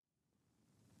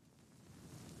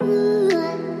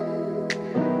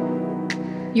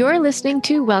You're listening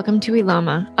to Welcome to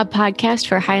Eloma, a podcast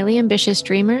for highly ambitious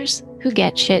dreamers who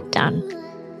get shit done.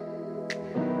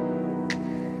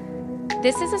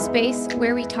 This is a space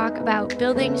where we talk about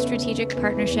building strategic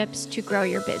partnerships to grow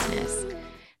your business.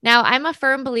 Now, I'm a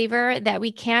firm believer that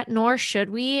we can't nor should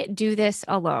we do this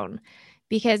alone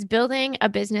because building a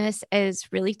business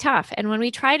is really tough. And when we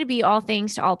try to be all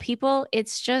things to all people,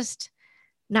 it's just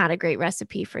not a great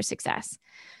recipe for success.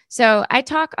 So I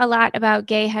talk a lot about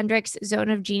Gay Hendricks' zone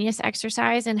of genius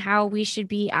exercise and how we should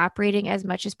be operating as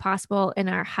much as possible in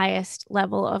our highest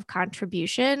level of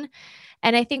contribution.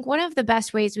 And I think one of the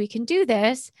best ways we can do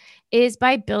this is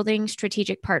by building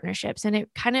strategic partnerships. And it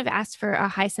kind of asks for a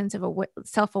high sense of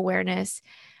self-awareness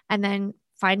and then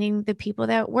finding the people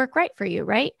that work right for you,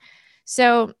 right?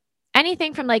 So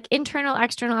anything from like internal,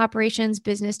 external operations,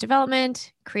 business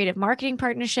development, creative marketing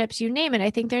partnerships, you name it. I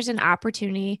think there's an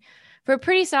opportunity for a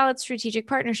pretty solid strategic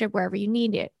partnership wherever you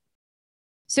need it.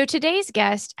 So today's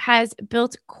guest has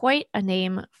built quite a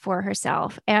name for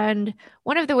herself. And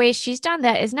one of the ways she's done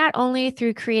that is not only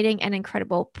through creating an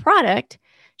incredible product,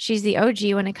 she's the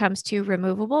OG when it comes to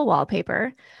removable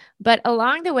wallpaper, but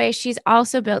along the way, she's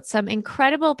also built some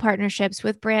incredible partnerships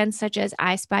with brands such as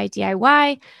I Spy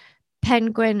DIY,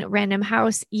 Penguin Random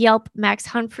House, Yelp, Max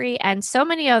Humphrey, and so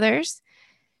many others.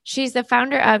 She's the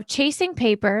founder of Chasing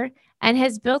Paper and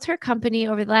has built her company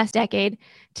over the last decade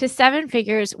to 7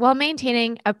 figures while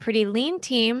maintaining a pretty lean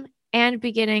team and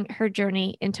beginning her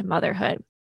journey into motherhood.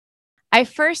 I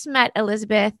first met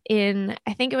Elizabeth in,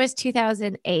 I think it was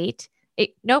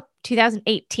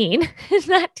 2018,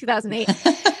 not 2008.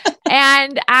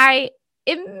 And I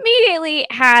immediately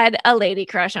had a lady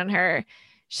crush on her.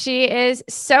 She is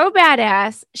so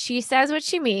badass. She says what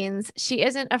she means. She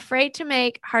isn't afraid to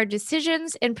make hard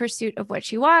decisions in pursuit of what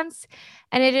she wants.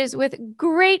 And it is with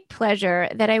great pleasure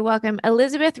that I welcome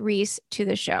Elizabeth Rees to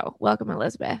the show. Welcome,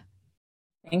 Elizabeth.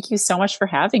 Thank you so much for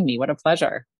having me. What a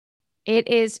pleasure. It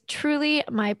is truly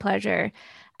my pleasure.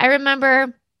 I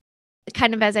remember,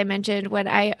 kind of as I mentioned, when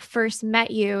I first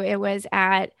met you, it was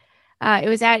at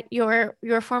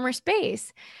your former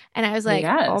space. And I was like,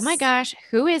 oh my gosh,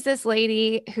 who is this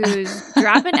lady who's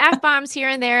dropping F-bombs here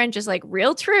and there and just like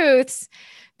real truths,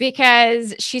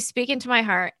 because she's speaking to my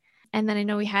heart. And then I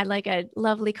know we had like a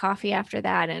lovely coffee after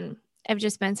that, and I've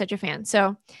just been such a fan.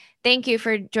 So thank you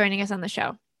for joining us on the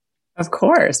show. Of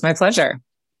course. My pleasure.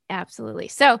 Absolutely.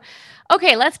 So,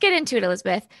 okay, let's get into it,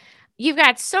 Elizabeth. You've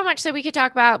got so much that we could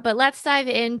talk about, but let's dive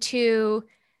into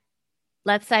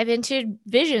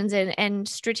visions and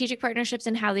strategic partnerships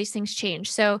and how these things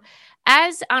change. So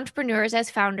as entrepreneurs, as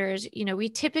founders, we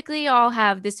typically all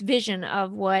have this vision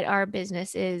of what our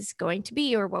business is going to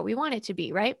be or what we want it to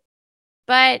be, right?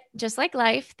 But just like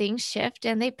life, things shift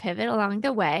and they pivot along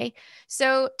the way.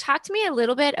 So talk to me a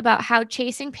little bit about how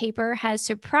Chasing Paper has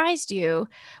surprised you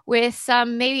with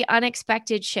some maybe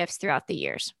unexpected shifts throughout the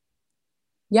years.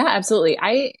 Yeah, absolutely.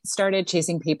 I started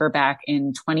Chasing Paper back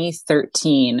in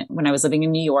 2013 when I was living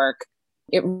in New York.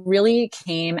 It really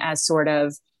came as sort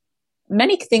of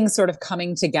many things sort of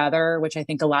coming together, which I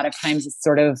think a lot of times is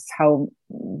sort of how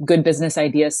good business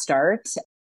ideas start.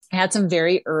 I had some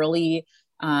very early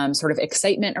sort of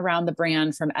excitement around the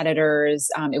brand from editors.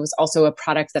 It was also a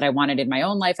product that I wanted in my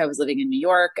own life. I was living in New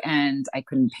York and I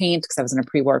couldn't paint because I was in a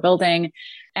pre-war building.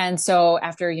 And so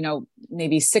after,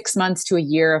 maybe 6 months to a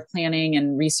year of planning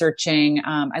and researching,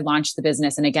 I launched the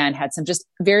business, and again, had some just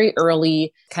very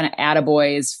early kind of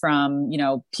attaboys from,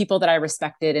 people that I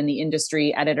respected in the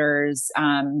industry, editors,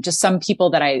 just some people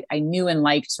that I knew and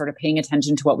liked sort of paying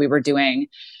attention to what we were doing.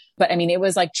 But I mean, it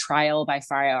was like trial by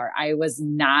fire. I was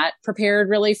not prepared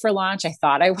really for launch. I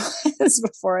thought I was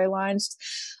before I launched.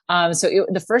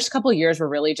 The first couple of years were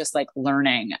really just like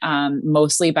learning,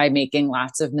 mostly by making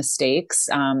lots of mistakes,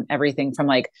 everything from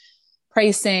like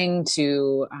pricing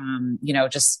to,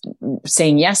 just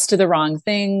saying yes to the wrong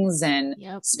things and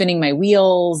spinning my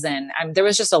wheels. And there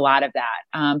was just a lot of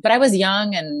that. But I was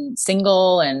young and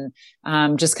single and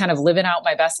just kind of living out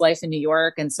my best life in New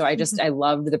York. And so I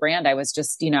loved the brand. I was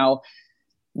just,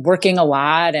 working a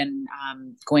lot and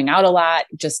going out a lot,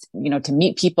 just, to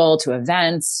meet people, to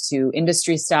events, to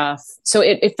industry stuff. So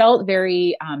it felt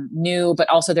very new, but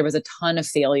also there was a ton of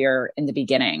failure in the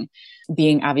beginning.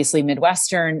 Being obviously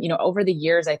Midwestern, over the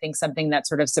years, I think something that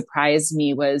sort of surprised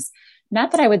me was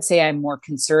not that I would say I'm more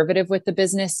conservative with the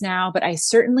business now, but I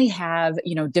certainly have,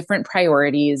 different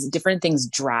priorities, different things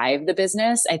drive the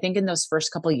business. I think in those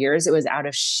first couple of years, it was out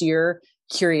of sheer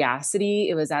curiosity.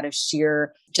 It was out of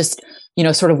sheer just,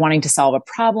 sort of wanting to solve a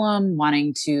problem,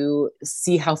 wanting to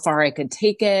see how far I could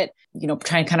take it,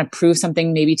 trying to kind of prove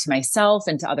something maybe to myself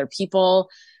and to other people.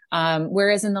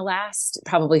 Whereas in the last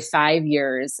probably 5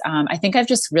 years, I think I've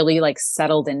just really like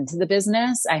settled into the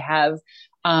business. I have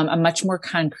a much more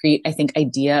concrete, I think,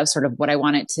 idea of sort of what I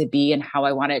want it to be and how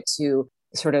I want it to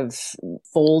sort of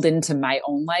fold into my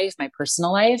own life, my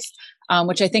personal life,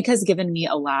 which I think has given me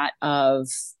a lot of,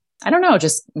 I don't know,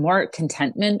 just more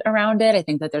contentment around it. I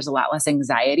think that there's a lot less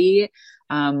anxiety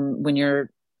when you're,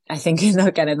 I think,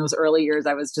 again, in those early years,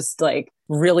 I was just like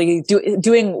really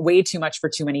doing way too much for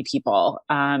too many people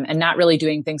and not really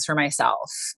doing things for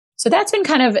myself. So that's been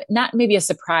kind of not maybe a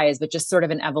surprise, but just sort of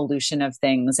an evolution of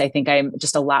things. I think I'm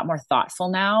just a lot more thoughtful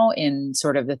now in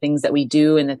sort of the things that we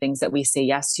do and the things that we say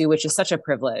yes to, which is such a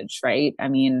privilege, right? I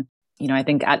mean, I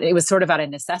think it was sort of out of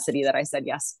necessity that I said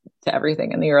yes to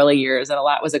everything in the early years, and a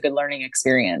lot was a good learning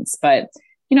experience. But,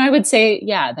 I would say,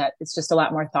 yeah, that it's just a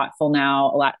lot more thoughtful now,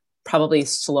 a lot probably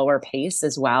slower pace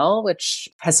as well, which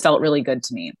has felt really good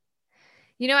to me.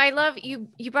 I love you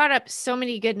brought up so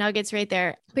many good nuggets right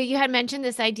there, but you had mentioned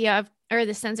this idea of, or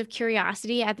the sense of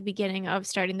curiosity at the beginning of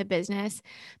starting the business,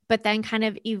 but then kind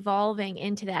of evolving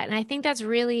into that. And I think that's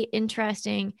really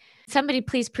interesting. Somebody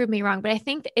please prove me wrong, but I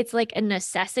think it's like a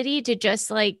necessity to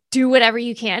just like do whatever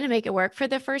you can to make it work for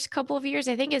the first couple of years.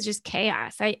 I think it's just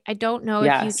chaos. I don't know if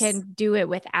you Yes. can do it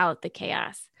without the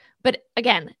chaos. But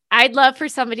again, I'd love for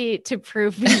somebody to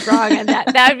prove me wrong on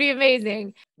that. That would be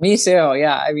amazing. Me too.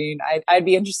 Yeah. I mean, I'd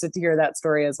be interested to hear that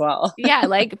story as well. Yeah,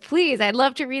 like please, I'd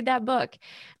love to read that book.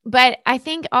 But I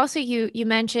think also you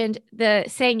mentioned the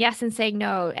saying yes and saying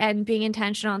no and being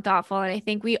intentional and thoughtful. And I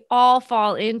think we all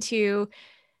fall into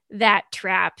that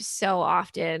trap so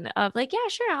often of like, yeah,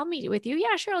 sure, I'll meet with you.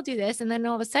 Yeah, sure, I'll do this. And then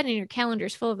all of a sudden your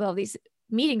calendar's full of all these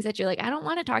meetings that you're like, I don't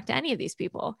want to talk to any of these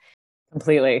people.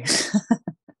 Completely.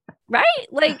 Right?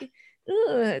 Like,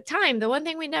 time, the one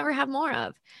thing we never have more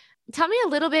of. Tell me a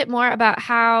little bit more about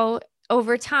how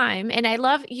over time, and I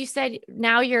love you said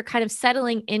now you're kind of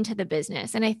settling into the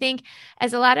business. And I think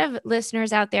as a lot of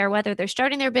listeners out there, whether they're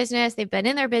starting their business, they've been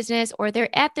in their business, or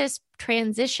they're at this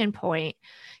transition point,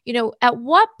 at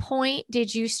what point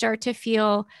did you start to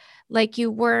feel like you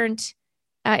weren't,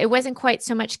 it wasn't quite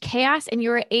so much chaos and you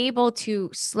were able to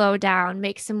slow down,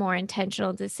 make some more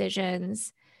intentional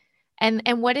decisions?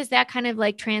 And what does that kind of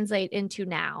like translate into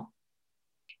now?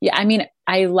 Yeah, I mean,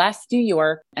 I left New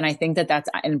York, and I think that that's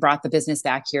and brought the business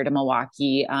back here to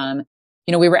Milwaukee.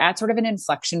 We were at sort of an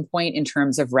inflection point in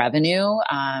terms of revenue,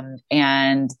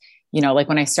 and like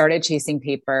when I started chasing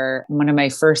paper, one of my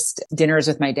first dinners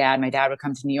with my dad would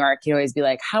come to New York. He'd always be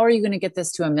like, "How are you going to get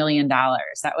this to $1 million?"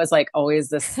 That was like always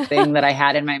this thing that I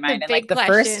had in my The mind. And like big the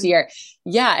first question. year,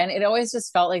 yeah, and it always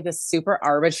just felt like this super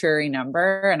arbitrary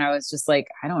number, and I was just like,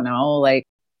 I don't know, like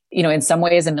in some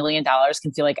ways $1 million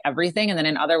can feel like everything. And then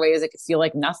in other ways it could feel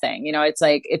like nothing. It's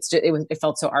like, it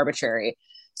felt so arbitrary.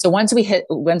 So once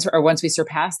we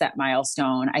surpassed that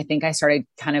milestone, I think I started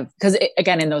kind of, because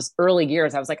again, in those early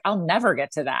years, I was like, I'll never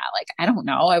get to that. Like, I don't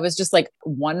know. I was just like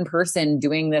one person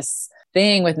doing this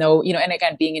thing with no, and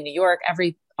again, being in New York,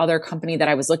 every other company that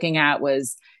I was looking at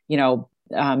was,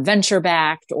 venture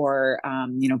backed or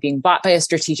being bought by a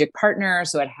strategic partner,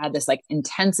 so it had this like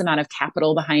intense amount of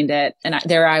capital behind it, and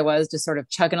there I was just sort of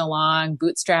chugging along,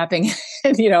 bootstrapping.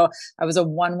 And I was a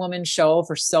one woman show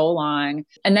for so long,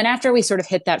 and then after we sort of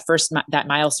hit that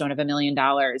milestone of $1 million,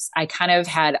 I kind of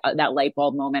had that light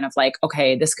bulb moment of like,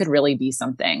 okay, this could really be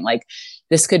something. Like,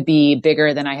 this could be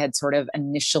bigger than I had sort of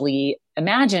initially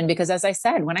imagined, because as I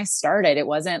said, when I started, it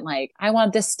wasn't like I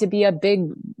want this to be a big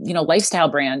lifestyle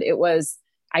brand. It was,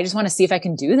 I just want to see if I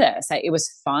can do this. It was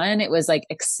fun. It was like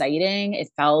exciting. It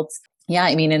felt, yeah,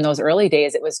 I mean, in those early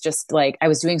days, it was just like I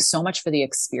was doing so much for the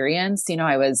experience.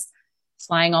 I was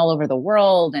flying all over the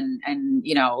world and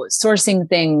sourcing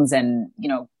things, and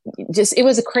just, it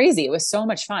was crazy. It was so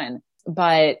much fun.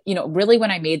 But really, when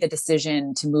I made the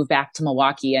decision to move back to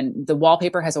Milwaukee, and the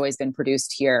wallpaper has always been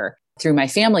produced here through my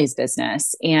family's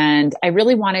business, and I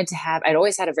really wanted to I'd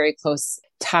always had a very close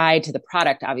tie to the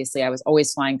product. Obviously, I was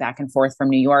always flying back and forth from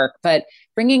New York, but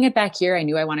bringing it back here, I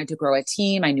knew I wanted to grow a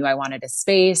team. I knew I wanted a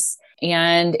space,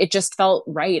 and it just felt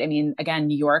right. I mean, again,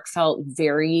 New York felt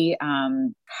very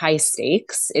high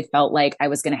stakes. It felt like I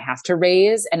was going to have to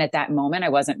raise, and at that moment, I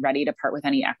wasn't ready to part with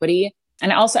any equity.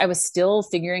 And also, I was still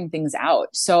figuring things out.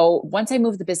 So once I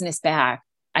moved the business back,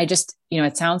 I just,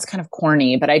 it sounds kind of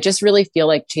corny, but I just really feel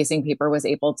like Chasing Paper was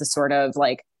able to sort of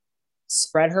like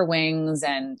spread her wings.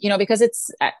 And, because it's,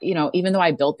 even though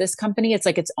I built this company, it's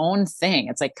like its own thing.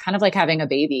 It's like kind of like having a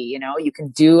baby, you can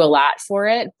do a lot for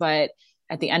it, but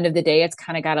at the end of the day, it's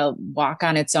kind of got to walk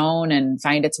on its own and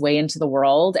find its way into the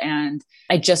world. And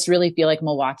I just really feel like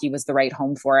Milwaukee was the right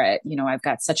home for it. I've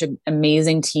got such an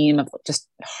amazing team of just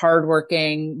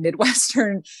hardworking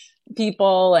Midwestern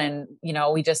people, and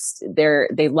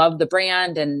they love the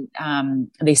brand, and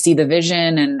they see the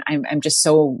vision, and I'm just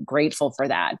so grateful for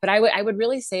that. But I would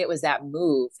really say it was that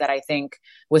move that I think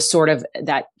was sort of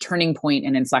that turning point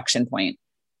and inflection point.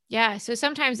 Yeah. So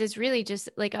sometimes it's really just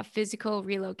like a physical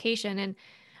relocation. And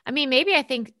I mean, maybe I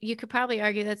think you could probably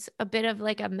argue that's a bit of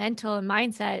like a mental and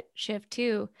mindset shift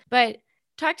too. But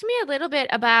talk to me a little bit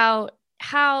about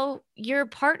how your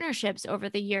partnerships over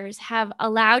the years have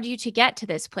allowed you to get to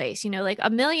this place. Like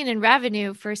 1 million in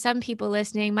revenue for some people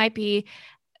listening might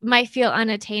feel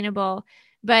unattainable,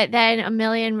 but then 1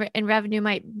 million in revenue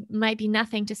might be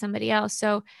nothing to somebody else.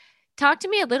 So talk to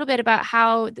me a little bit about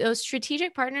how those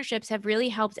strategic partnerships have really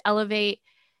helped elevate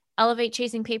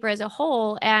Chasing Paper as a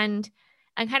whole, and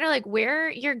kind of like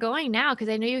where you're going now, because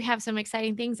I know you have some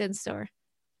exciting things in store.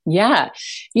 Yeah.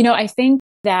 I think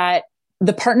that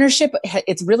the partnership,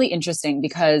 it's really interesting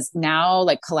because now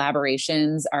like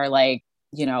collaborations are like,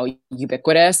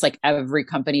 ubiquitous. Like every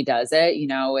company does it.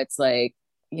 It's like,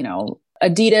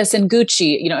 Adidas and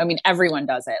Gucci, I mean, everyone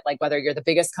does it, like whether you're the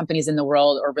biggest companies in the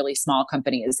world or really small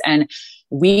companies. And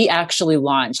we actually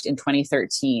launched in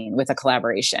 2013 with a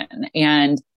collaboration.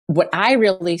 And what I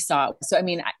really saw, so I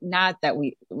mean, not that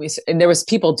we and there was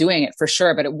people doing it for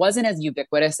sure, but it wasn't as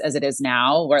ubiquitous as it is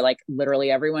now, where like literally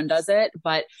everyone does it.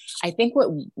 But I think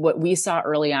what we saw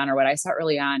early on, or what I saw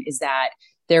early on, is that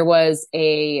there was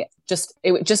it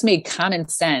just made common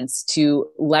sense to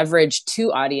leverage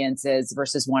two audiences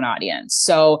versus one audience.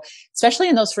 So especially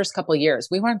in those first couple of years,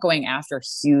 we weren't going after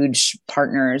huge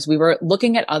partners. We were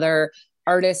looking at other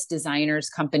artists, designers,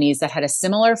 companies that had a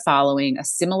similar following, a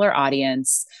similar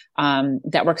audience,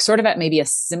 that were sort of at maybe a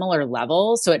similar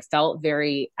level. So it felt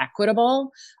very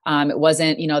equitable. It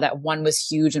wasn't, that one was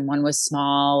huge and one was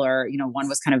small, or, one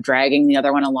was kind of dragging the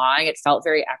other one along. It felt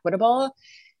very equitable.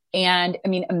 And I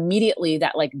mean, immediately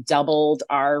that like doubled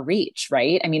our reach,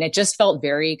 right? I mean, it just felt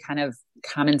very kind of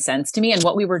common sense to me. And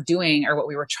what we were doing, or what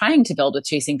we were trying to build with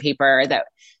Chasing Paper, that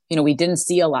we didn't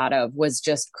see a lot of, was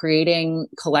just creating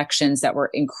collections that were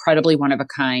incredibly one of a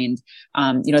kind.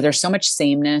 There's so much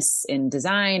sameness in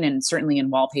design, and certainly in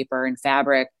wallpaper and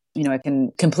fabric. It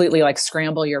can completely like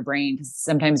scramble your brain, because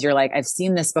sometimes you're like, I've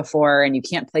seen this before, and you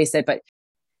can't place it, but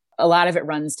a lot of it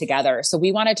runs together. So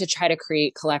we wanted to try to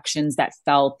create collections that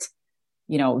felt,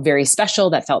 very special,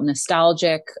 that felt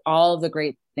nostalgic, all of the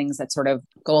great things that sort of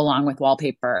go along with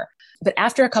wallpaper. But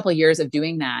after a couple of years of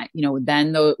doing that,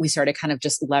 then we started kind of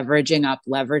just leveraging up,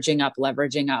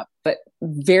 but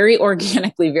very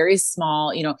organically, very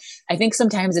small. I think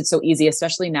sometimes it's so easy,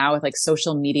 especially now with like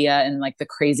social media and like the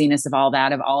craziness of all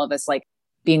that, of all of us like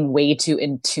being way too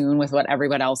in tune with what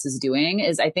everyone else is doing,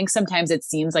 is I think sometimes it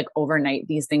seems like overnight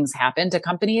these things happen to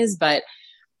companies, but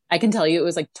I can tell you it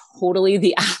was like totally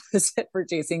the opposite for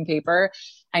Chasing Paper.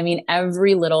 I mean,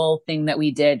 every little thing that we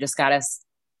did just got us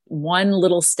one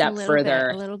little step further.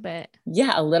 A little bit.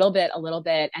 Yeah, a little bit.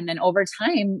 And then over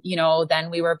time, then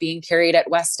we were being carried at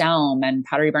West Elm and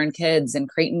Pottery Barn Kids and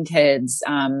Creighton Kids,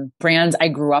 brands I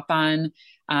grew up on.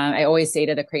 I always say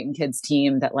to the Creighton Kids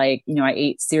team that like, I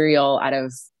ate cereal out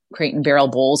of Creighton barrel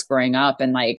bowls growing up.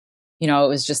 And like, it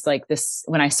was just like this,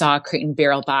 when I saw a Creighton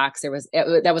barrel box, that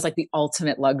was like the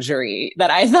ultimate luxury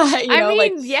that I thought,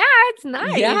 yeah, it's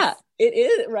nice. Yeah, it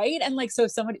is. Right. And like, so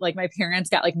somebody like my parents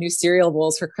got like new cereal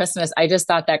bowls for Christmas. I just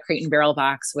thought that Creighton barrel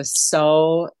box was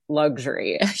so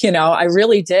luxury, I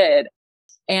really did.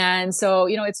 And so,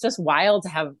 it's just wild to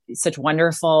have such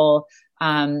wonderful,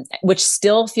 which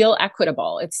still feel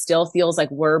equitable. It still feels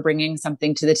like we're bringing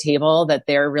something to the table that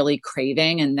they're really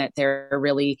craving and that they're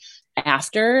really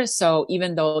after. So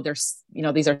even though there's,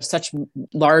 these are such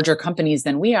larger companies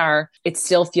than we are, it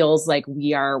still feels like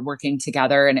we are working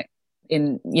together, and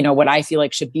in what I feel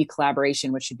like should be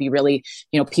collaboration, which should be really,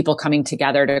 people coming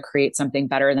together to create something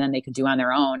better than they could do on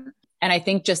their own. And I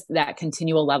think just that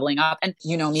continual leveling up, and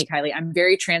me, Kylie, I'm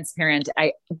very transparent.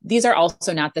 These are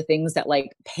also not the things that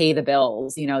like pay the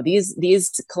bills.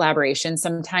 These collaborations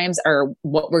sometimes are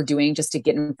what we're doing just to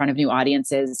get in front of new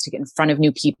audiences, to get in front of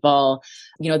new people.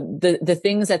 The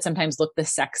things that sometimes look the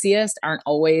sexiest aren't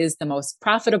always the most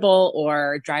profitable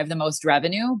or drive the most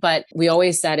revenue. But we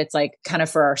always said it's like kind of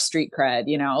for our street cred,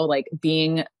 like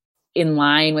being in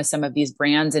line with some of these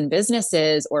brands and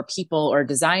businesses or people or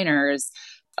designers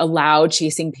allowed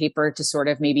Chasing Paper to sort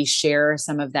of maybe share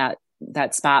some of that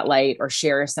spotlight, or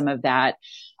share some of that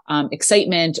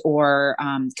excitement or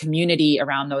community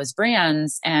around those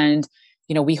brands. And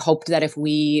we hoped that if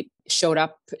we showed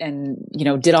up and,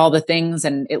 did all the things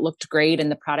and it looked great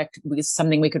and the product was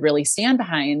something we could really stand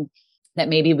behind, that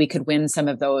maybe we could win some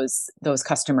of those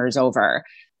customers over.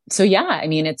 So yeah, I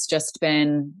mean, it's just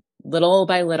been little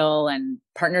by little, and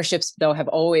partnerships though have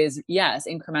always, yes,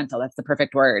 incremental, that's the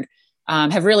perfect word,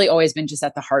 have really always been just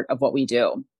at the heart of what we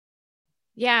do.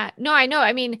 Yeah, no, I know.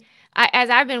 I mean, as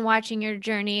I've been watching your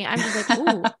journey, I'm just like,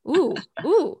 ooh, ooh,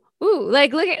 ooh, ooh.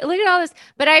 Like, look at all this.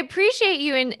 But I appreciate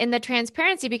you in the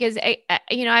transparency, because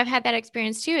I've had that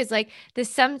experience too. Is like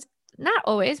not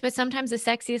always, but sometimes the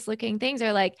sexiest looking things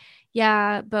are like,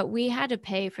 yeah, but we had to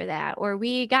pay for that, or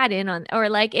we got in on, or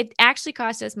like it actually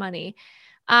cost us money.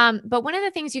 But one of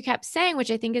the things you kept saying,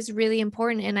 which I think is really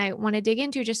important, and I want to dig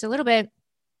into just a little bit,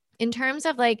 in terms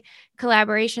of like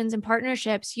collaborations and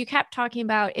partnerships, you kept talking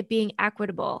about it being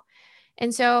equitable.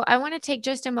 And so I want to take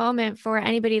just a moment for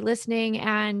anybody listening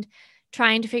and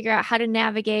trying to figure out how to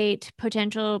navigate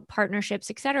potential partnerships,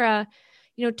 et cetera.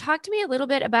 Talk to me a little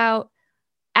bit about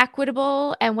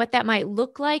equitable and what that might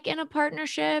look like in a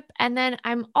partnership. And then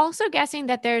I'm also guessing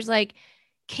that there's like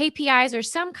KPIs or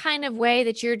some kind of way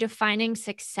that you're defining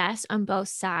success on both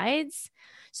sides.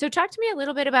 So talk to me a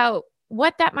little bit about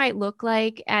what that might look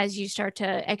like as you start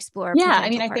to explore Yeah, I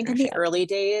mean, potential I think in the partnership. early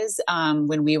days,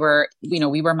 when we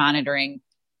were monitoring,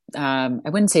 I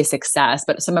wouldn't say success,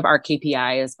 but some of our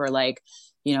KPIs were like,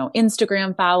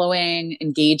 Instagram following,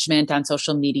 engagement on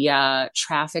social media,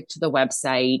 traffic to the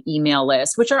website, email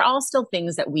list, which are all still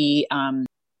things that we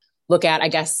look at. I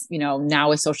guess, now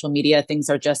with social media, things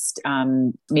are just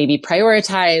maybe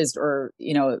prioritized, or,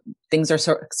 things are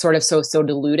sort of so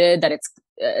diluted that it's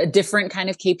a different kind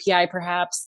of KPI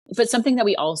perhaps. But something that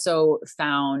we also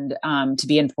found to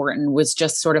be important was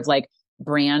just sort of like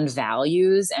brand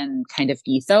values and kind of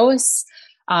ethos.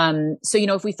 So,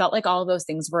 if we felt like all of those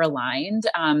things were aligned,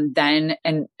 then,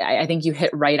 and I think you hit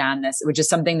right on this, which is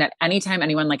something that anytime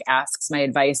anyone like asks my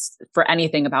advice for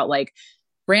anything about like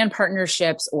brand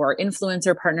partnerships or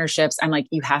influencer partnerships, I'm like,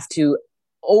 you have to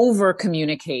over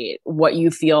communicate what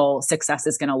you feel success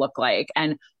is going to look like,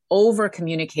 and over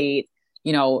communicate,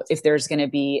 if there's going to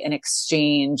be an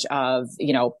exchange of,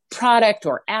 product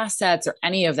or assets or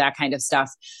any of that kind of stuff,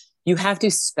 you have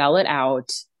to spell it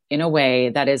out in a way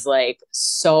that is like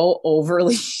so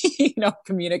overly,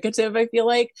 communicative, I feel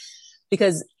like,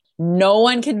 because no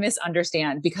one can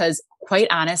misunderstand, because quite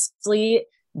honestly,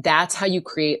 that's how you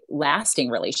create lasting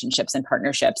relationships and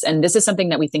partnerships. And this is something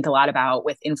that we think a lot about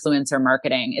with influencer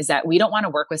marketing, is that we don't want to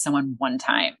work with someone one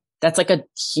time. That's like a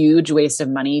huge waste of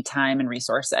money, time, and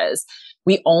resources.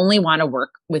 We only want to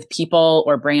work with people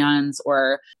or brands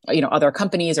or, other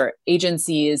companies or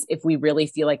agencies if we really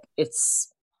feel like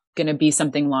it's going to be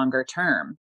something longer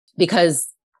term, because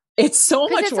it's so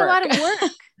much It's a lot work. of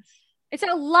work. It's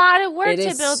a lot of work It to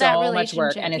is build that so much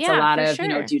work, relationship. and it's a Yeah, lot for of,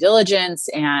 sure. due diligence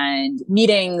and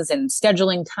meetings and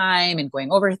scheduling time and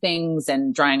going over things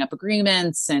and drawing up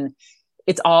agreements. And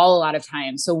it's all a lot of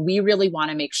time. So we really want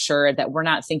to make sure that we're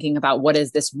not thinking about what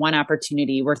is this one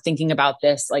opportunity. We're thinking about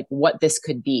this, like what this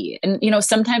could be. And,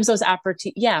 sometimes those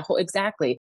opportunities, yeah,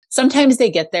 exactly. Sometimes they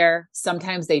get there,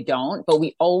 sometimes they don't, but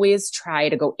we always try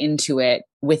to go into it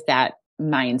with that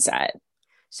mindset.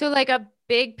 So like a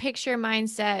big picture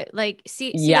mindset, like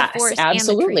see the Yes, forest and the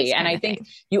absolutely. trees And kind I of think thing.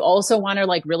 you also want to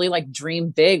like really like dream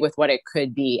big with what it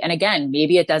could be. And again,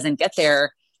 maybe it doesn't get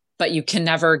there, but you can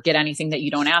never get anything that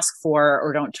you don't ask for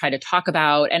or don't try to talk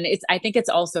about. And I think it's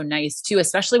also nice too,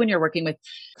 especially when you're working with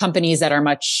companies that are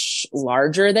much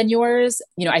larger than yours.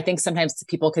 I think sometimes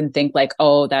people can think like,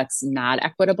 oh, that's not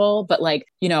equitable, but like,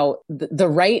 the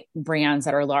right brands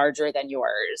that are larger than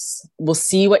yours will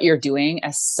see what you're doing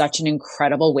as such an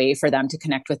incredible way for them to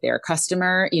connect with their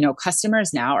customer.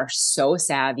 Customers now are so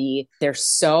savvy. They're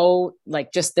so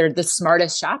like, they're the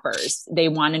smartest shoppers. They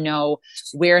want to know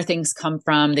where things come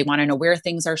from. They want to know where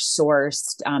things are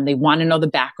sourced. They want to know the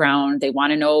background. They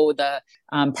want to know the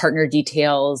partner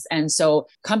details. And so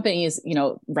companies,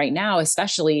 right now,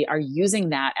 especially, are using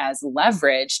that as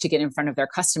leverage to get in front of their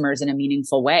customers in a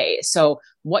meaningful way. So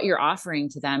what you're offering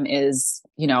to them is,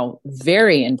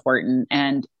 very important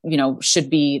and, should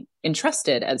be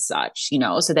entrusted as such,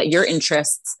 so that your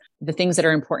interests, the things that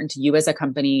are important to you as a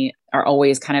company, are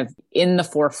always kind of in the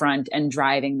forefront and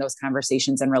driving those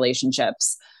conversations and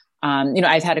relationships.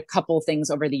 I've had a couple things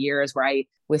over the years where I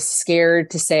was scared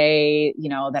to say,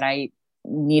 that I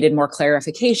needed more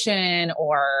clarification,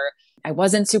 or I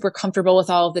wasn't super comfortable with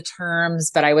all of the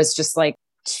terms, but I was just like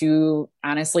too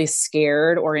honestly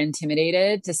scared or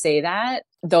intimidated to say that.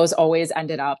 Those always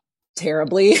ended up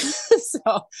terribly.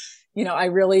 So, I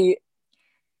really,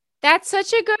 That's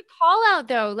such a good call out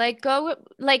though. Like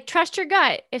like trust your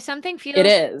gut. If something It feels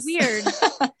is. weird,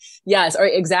 Yes, or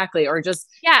exactly. Or just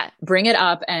yeah, bring it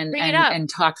up and bring it up.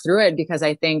 talk through it, because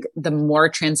I think the more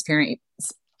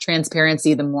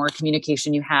transparency, the more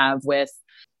communication you have with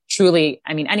truly,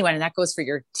 I mean, anyone, and that goes for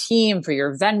your team, for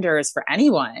your vendors, for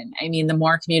anyone. I mean, the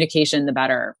more communication, the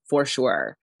better, for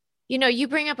sure. You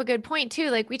bring up a good point too.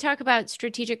 Like we talk about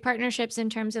strategic partnerships in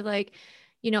terms of like,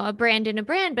 a brand and a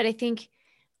brand, but I think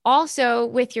also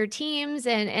with your teams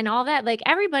and all that, like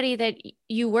everybody that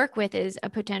you work with is a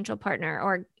potential partner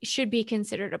or should be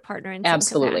considered a partner in some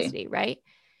Absolutely. capacity, right?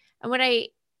 And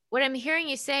what I'm hearing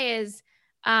you say is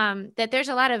that there's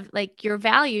a lot of like your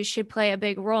values should play a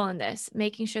big role in this,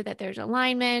 making sure that there's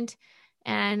alignment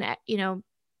and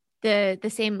the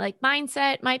same like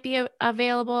mindset might be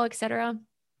available, et cetera.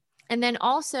 And then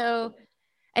also,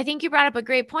 I think you brought up a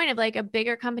great point of like a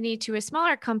bigger company to a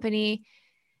smaller company.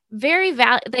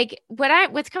 Like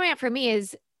what's coming up for me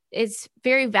is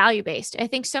very value based. I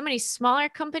think so many smaller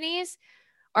companies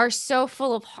are so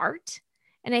full of heart,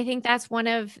 and I think that's one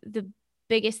of the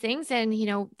biggest things. And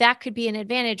that could be an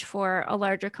advantage for a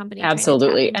larger company trying to tap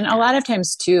Absolutely. into And a that. lot of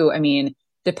times too, I mean,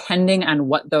 depending on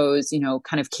what those,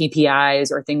 kind of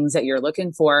KPIs or things that you're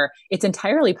looking for, it's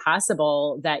entirely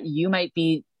possible that you might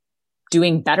be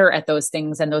doing better at those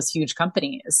things than those huge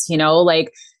companies.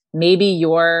 Like maybe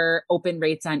your open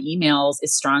rates on emails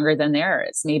is stronger than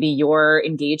theirs. Maybe your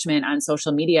engagement on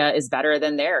social media is better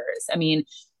than theirs. I mean,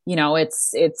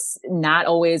 it's not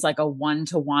always like a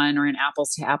one-to-one or an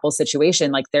apples to apples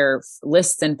situation. Like their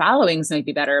lists and followings might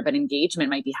be better, but engagement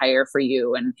might be higher for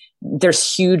you. And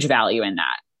there's huge value in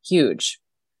that. Huge.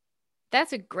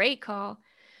 That's a great call.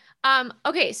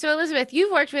 Okay, so Elizabeth,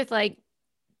 you've worked with like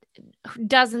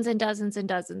dozens and dozens and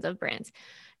dozens of brands.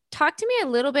 Talk to me a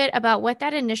little bit about what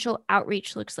that initial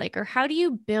outreach looks like, or how do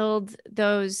you build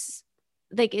those,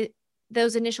 like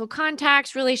those initial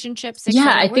contacts, relationships, et Yeah,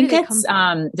 cetera? I Where do think they come it's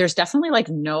from? there's definitely like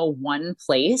no one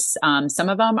place. Some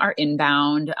of them are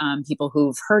inbound, people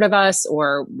who've heard of us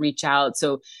or reach out.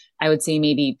 So I would say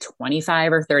maybe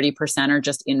 25 or 30% are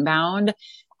just inbound.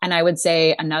 And I would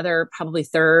say another probably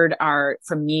third are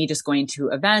from me just going to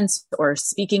events or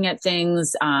speaking at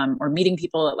things, or meeting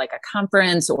people at like a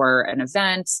conference or an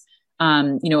event.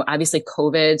 Obviously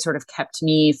COVID sort of kept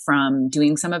me from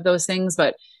doing some of those things,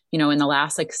 but in the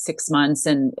last like 6 months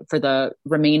and for the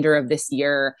remainder of this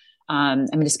year, I'm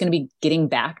just going to be getting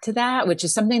back to that, which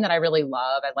is something that I really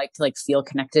love. I like to like feel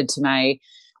connected to my,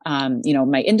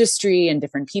 my industry and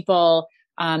different people.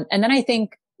 And then I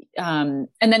think, and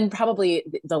then probably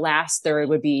the last third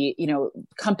would be,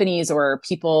 companies or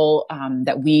people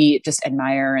that we just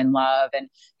admire and love. And,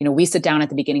 we sit down at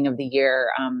the beginning of the year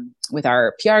with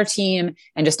our PR team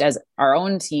and just as our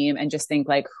own team and just think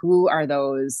like, who are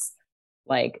those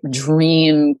like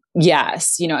dream,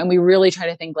 yes, and we really try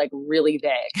to think like really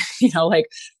big, like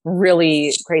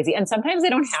really crazy. And sometimes they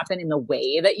don't happen in the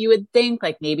way that you would think.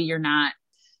 Like maybe you're not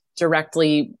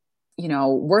directly,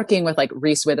 working with like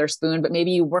Reese Witherspoon, but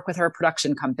maybe you work with her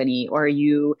production company, or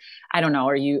you, I don't know,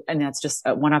 or you, and that's just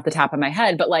one off the top of my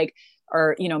head, but like,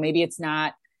 or maybe it's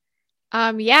not.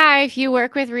 Yeah, if you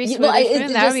work with Reese Well,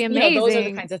 Witherspoon, it that would just, be those are the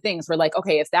amazing. kinds of things where like,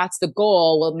 okay, if that's the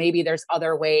goal, well, maybe there's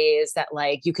other ways that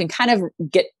like you can kind of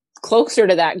get closer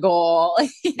to that goal.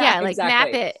 Yeah, Yeah, like map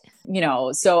exactly.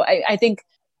 it. So I think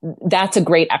that's a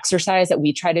great exercise that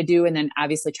we try to do. And then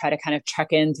obviously try to kind of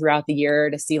check in throughout the year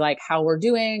to see like how we're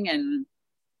doing and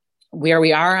where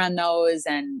we are on those.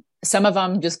 And some of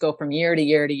them just go from year to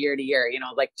year to year to year,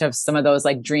 like just some of those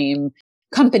like dream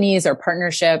companies or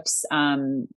partnerships.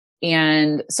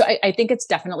 And so I think it's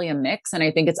definitely a mix. And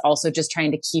I think it's also just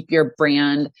trying to keep your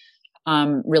brand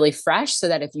really fresh so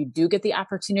that if you do get the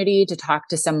opportunity to talk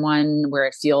to someone where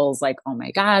it feels like, oh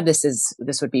my God, this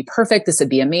would be perfect, this would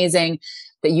be amazing,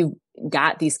 that you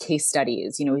got these case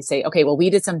studies, we say, okay, well, we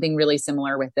did something really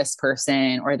similar with this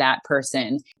person or that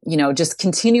person, just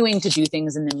continuing to do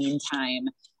things in the meantime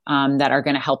that are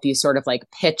going to help you sort of like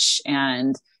pitch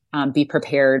and be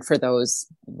prepared for those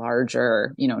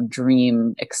larger,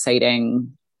 dream,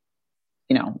 exciting,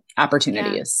 Yeah.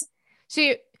 opportunities. So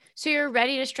you so you're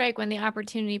ready to strike when the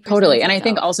opportunity Totally. presents And I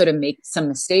think itself. also to make some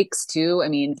mistakes too. I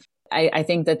mean, I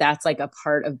think that that's like a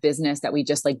part of business that we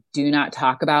just like do not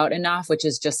talk about enough, which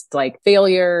is just like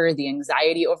failure, the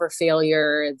anxiety over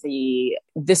failure,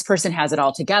 this person has it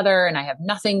all together and I have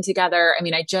nothing together. I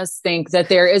mean, I just think that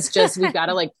there is just, we've got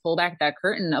to like pull back that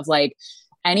curtain of like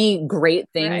any great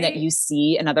thing that Right? you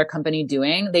see another company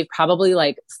doing, they've probably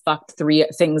like fucked three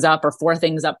things up or four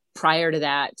things up prior to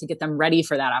that to get them ready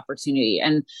for that opportunity.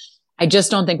 And I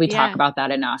just don't think we talk Yeah. about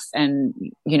that enough. And,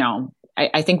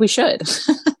 I think we should.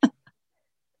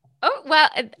 Oh, well,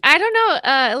 I don't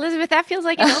know, Elizabeth, that feels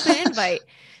like an open invite.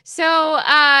 So,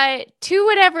 to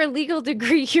whatever legal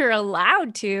degree you're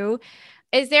allowed to,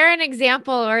 is there an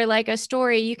example or like a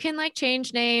story you can like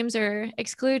change names or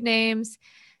exclude names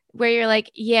where you're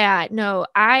like, yeah, no,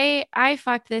 I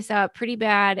fucked this up pretty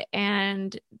bad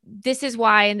and this is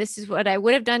why and this is what I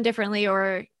would have done differently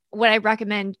or what I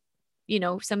recommend,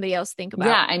 somebody else think about.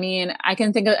 Yeah, I mean, I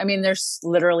can think of, I mean, there's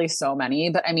literally so many,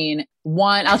 but I mean,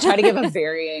 one, I'll try to give a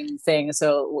varying thing.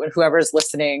 So whoever's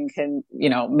listening can,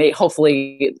 may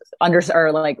hopefully under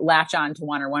or like latch on to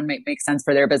one or one might make sense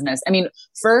for their business. I mean,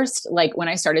 first, like when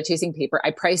I started chasing paper,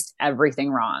 I priced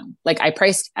everything wrong. Like I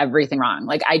priced everything wrong.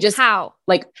 Like I just How?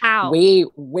 like How? way,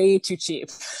 way too cheap,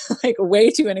 like way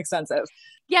too inexpensive.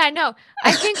 Yeah, no,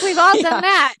 I think we've all done Yeah.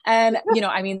 that. And,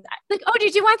 I mean, Like, oh,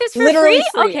 did you want this for literally free?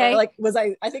 free or Okay. like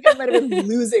I think I might have been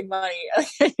losing money.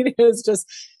 It was just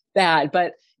bad.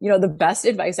 But the best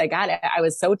advice I got, I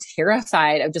was so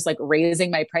terrified of just like raising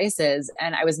my prices.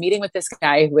 And I was meeting with this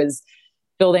guy who was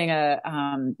building a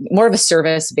more of a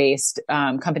service based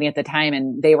company at the time,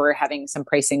 and they were having some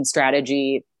pricing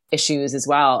strategy issues as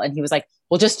well. And he was like,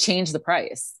 well, just change the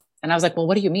price. And I was like, well,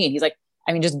 what do you mean? He's like,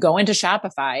 I mean, just go into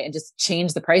Shopify and just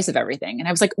change the price of everything. And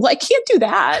I was like, well, I can't do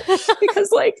that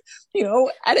because like,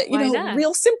 edit, Why not?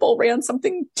 Real Simple ran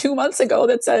something 2 months ago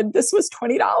that said this was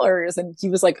 $20. And he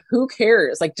was like, who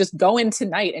cares? Like, just go in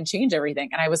tonight and change everything.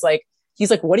 And I was like,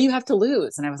 he's like, what do you have to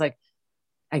lose? And I was like,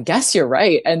 I guess you're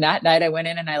right. And that night I went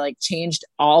in and I like changed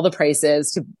all the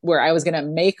prices to where I was going to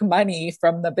make money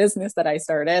from the business that I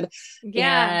started.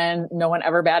 Yeah. And no one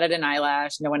ever batted an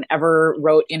eyelash. No one ever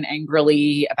wrote in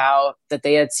angrily about that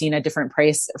they had seen a different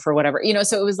price for whatever,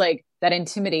 so it was like that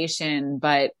intimidation,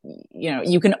 but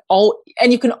you can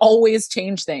always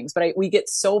change things, but we get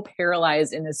so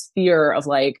paralyzed in this fear of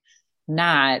like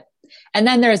not. And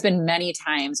then there's been many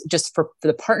times just for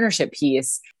the partnership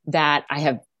piece that I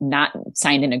have not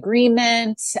signed an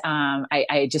agreement.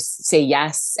 I just say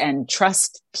yes and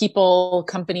trust people,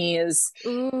 companies,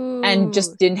 and Ooh.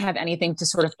 just didn't have anything to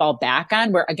sort of fall back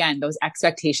on where, again, those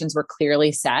expectations were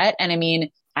clearly set. And I mean,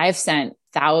 I've sent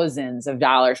thousands of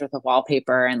dollars worth of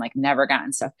wallpaper and like never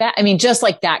gotten stuff back. I mean, just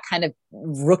like that kind of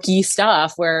rookie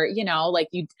stuff where, like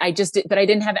I just did, but I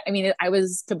didn't have, I mean, I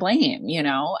was to blame,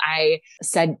 I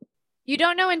said, You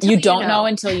don't know until you you don't know know.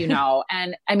 until you know.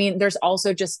 And I mean, there's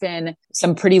also just been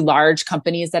some pretty large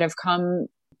companies that have come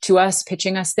to us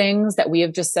pitching us things that we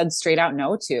have just said straight out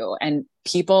no to. And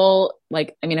people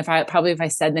like, I mean, if I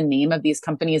said the name of these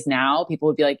companies now, people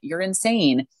would be like, you're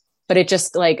insane. But it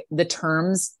just like the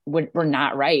terms were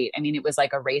not right. I mean, it was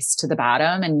like a race to the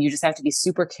bottom, and you just have to be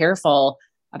super careful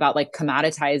about like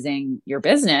commoditizing your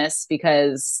business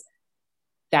because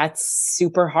that's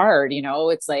super hard.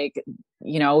 It's like,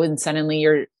 and suddenly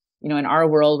you're, in our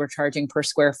world, we're charging per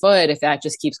square foot. If that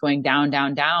just keeps going down,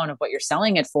 down, down of what you're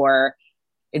selling it for,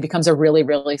 it becomes a really,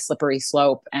 really slippery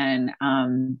slope. And,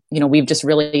 we've just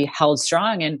really held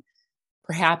strong, and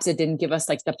perhaps it didn't give us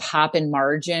like the pop in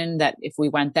margin that if we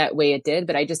went that way, it did.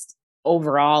 But I just,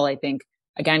 overall, I think,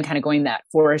 again, kind of going that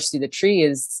forest through the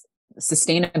trees,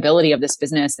 sustainability of this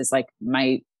business is like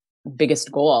my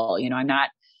biggest goal. I'm not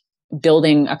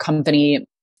building a company,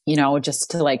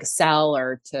 just to like sell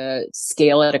or to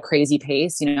scale at a crazy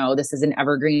pace. This is an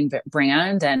evergreen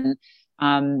brand, and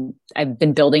I've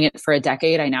been building it for a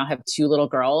decade. I now have 2 little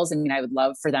girls. I mean, I would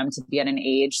love for them to be at an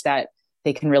age that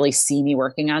they can really see me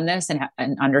working on this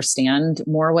and understand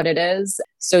more what it is.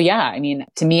 So yeah, I mean,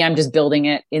 to me, I'm just building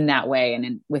it in that way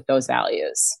and with those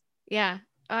values. Yeah.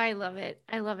 Oh, I love it.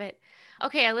 I love it.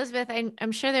 Okay, Elizabeth,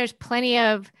 I'm sure there's plenty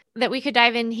of that we could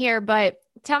dive in here, but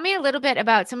tell me a little bit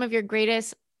about some of your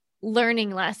greatest learning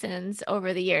lessons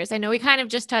over the years. I know we kind of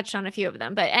just touched on a few of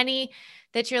them, but any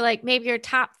that you're like maybe your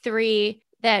top 3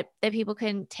 that people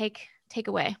can take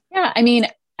away. Yeah, I mean,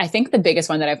 I think the biggest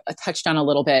one that I've touched on a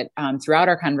little bit throughout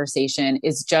our conversation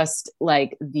is just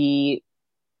like I mean,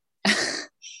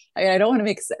 I don't want to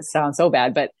make it sound so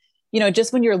bad, but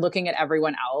just when you're looking at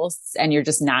everyone else and you're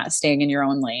just not staying in your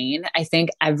own lane, I think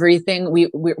everything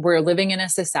we're living in a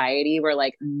society where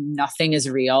like nothing is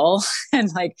real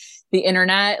and like the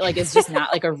internet like is just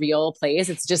not like a real place.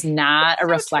 It's just not a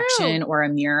So reflection true. or a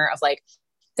mirror of like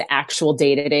the actual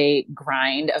day-to-day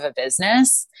grind of a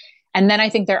business. And then I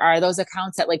think there are those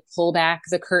accounts that like pull back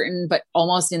the curtain, but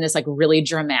almost in this like really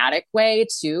dramatic way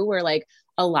too, where like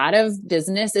a lot of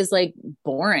business is like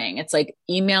boring. It's like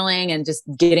emailing and just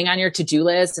getting on your to-do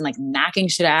list and like knocking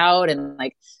shit out and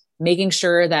like making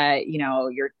sure that,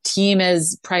 your team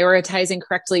is prioritizing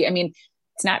correctly. I mean,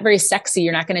 it's not very sexy.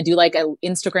 You're not going to do like an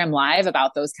Instagram live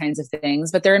about those kinds of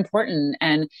things, but they're important.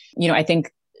 And, I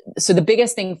think so the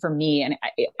biggest thing for me, and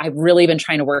I've really been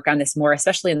trying to work on this more,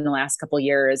 especially in the last couple of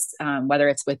years, whether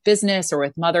it's with business or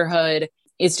with motherhood,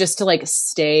 is just to like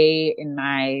stay in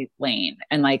my lane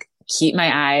and like keep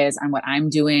my eyes on what I'm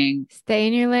doing. Stay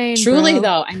in your lane, Truly bro.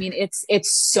 though, I mean, it's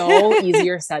so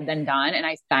easier said than done. And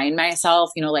I find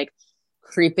myself, like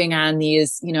creeping on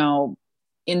these,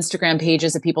 Instagram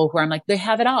pages of people who I'm like, they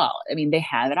have it all. I mean, they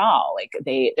have it all. Like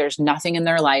there's nothing in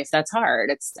their life that's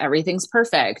hard. Everything's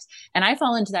perfect. And I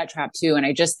fall into that trap too. And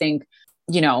I just think,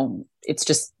 it's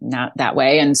just not that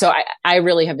way. And so I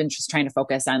really have been just trying to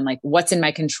focus on like, what's in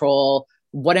my control?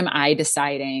 What am I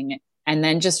deciding? And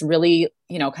then just really,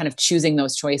 kind of choosing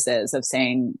those choices of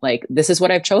saying like, this is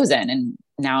what I've chosen. And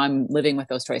now I'm living with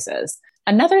those choices.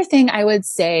 Another thing I would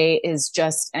say is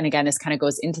just, and again, this kind of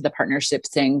goes into the partnership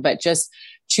thing, but just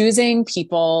choosing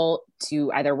people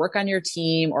to either work on your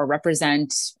team or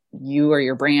represent you or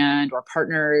your brand or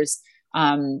partners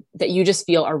that you just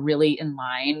feel are really in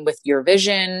line with your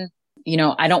vision.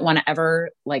 I don't want to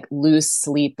ever like lose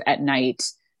sleep at night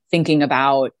thinking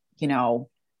about,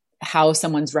 how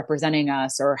someone's representing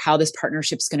us or how this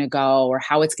partnership's going to go or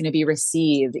how it's going to be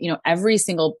received. Every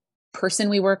single person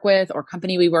we work with or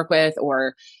company we work with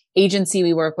or agency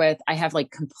we work with, I have like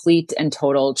complete and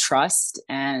total trust.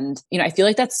 And, I feel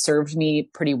like that's served me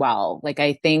pretty well. Like,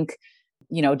 I think,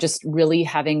 just really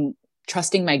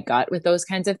trusting my gut with those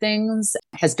kinds of things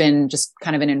has been just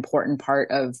kind of an important part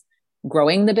of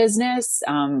growing the business,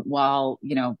 while,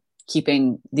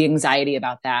 keeping the anxiety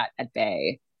about that at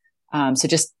bay. So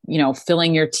just,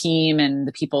 filling your team and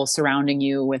the people surrounding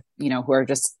you with, who are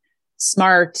just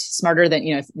smarter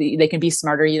than, they can be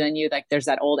smarter than you. Like there's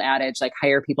that old adage, like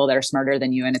hire people that are smarter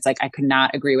than you. And it's like, I could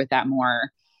not agree with that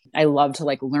more. I love to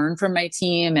like learn from my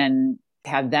team and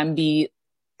have them be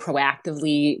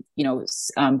proactively,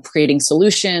 creating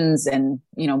solutions and,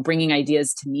 bringing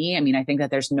ideas to me. I mean, I think that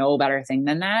there's no better thing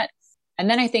than that. And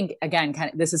then I think, again,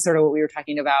 kind of, this is sort of what we were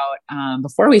talking about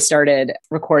before we started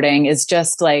recording, is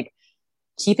just like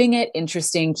keeping it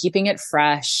interesting, keeping it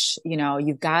fresh.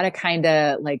 You've got to kind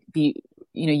of like be,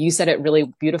 you said it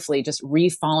really beautifully, just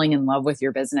re-falling in love with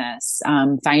your business,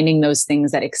 finding those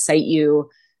things that excite you,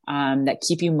 that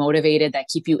keep you motivated, that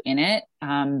keep you in it.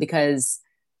 Because,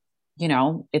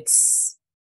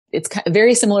 it's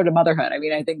very similar to motherhood. I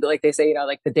mean, I think like they say,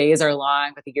 like the days are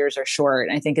long, but the years are short.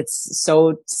 And I think it's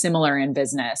so similar in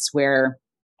business where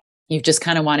you just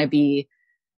kind of want to be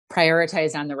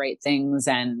prioritized on the right things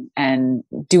and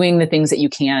doing the things that you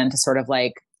can to sort of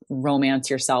like romance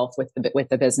yourself with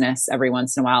the business every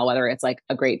once in a while, whether it's like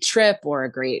a great trip or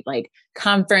a great like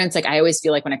conference. Like I always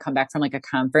feel like when I come back from like a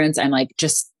conference, I'm like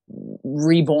just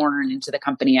reborn into the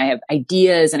company. I have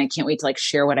ideas and I can't wait to like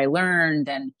share what I learned.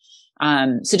 And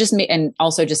so and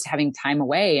also just having time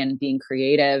away and being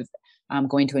creative,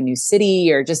 going to a new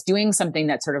city or just doing something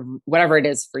that sort of whatever it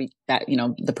is for that,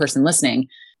 the person listening,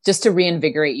 just to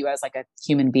reinvigorate you as like a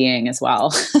human being as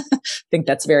well. I think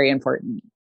that's very important.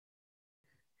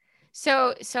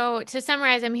 So to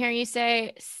summarize, I'm hearing you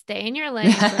say, stay in your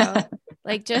lane, bro.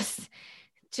 Like just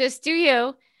do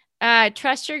you,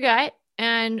 trust your gut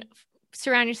and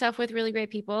surround yourself with really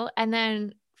great people, and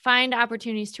then find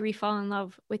opportunities to fall in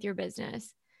love with your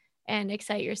business and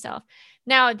excite yourself.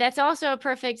 Now, that's also a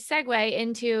perfect segue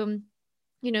into,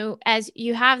 as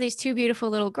you have these two beautiful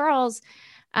little girls,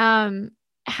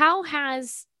 how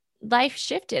has life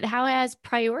shifted? How has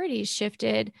priorities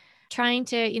shifted? Trying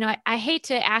to, I hate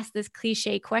to ask this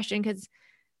cliche question because,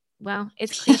 well,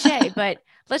 it's cliche, but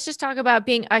let's just talk about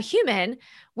being a human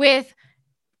with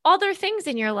other things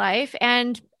in your life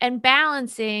and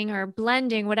balancing or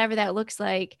blending, whatever that looks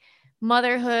like,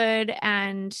 motherhood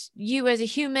and you as a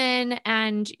human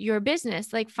and your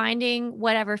business, like finding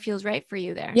whatever feels right for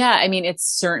you there. Yeah. I mean, it's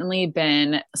certainly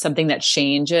been something that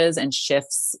changes and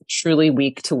shifts truly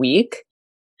week to week.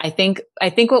 I think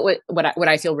what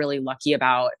I feel really lucky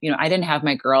about, I didn't have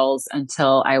my girls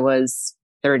until I was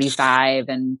 35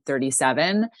 and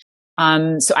 37.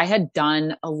 So I had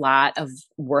done a lot of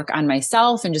work on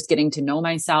myself and just getting to know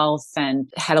myself and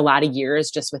had a lot of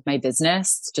years just with my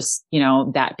business, just,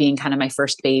 that being kind of my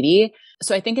first baby.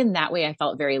 So I think in that way, I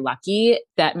felt very lucky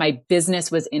that my business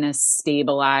was in a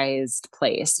stabilized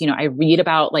place. I read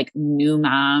about like new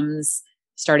moms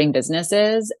starting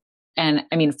businesses. And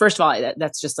I mean, first of all,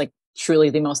 that's just like truly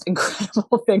the most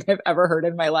incredible thing I've ever heard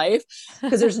in my life.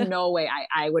 Because there's no way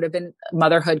I would have been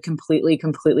motherhood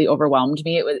completely overwhelmed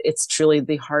me. It's truly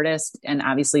the hardest and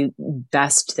obviously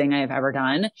best thing I've ever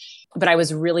done. But I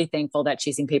was really thankful that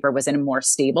Chasing Paper was in a more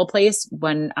stable place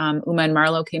when Uma and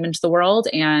Marlo came into the world.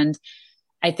 And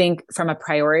I think from a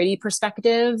priority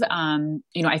perspective,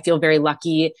 I feel very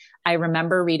lucky. I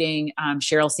remember reading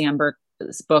Sheryl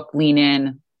Sandberg's book, Lean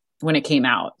In, when it came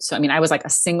out. So, I mean, I was like a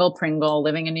single Pringle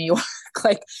living in New York,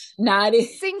 like not,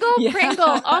 Single yeah.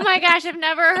 Pringle. Oh my gosh, I've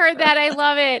never heard that. I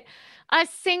love it. A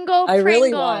single I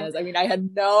really Pringle. was. I mean, I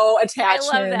had no I love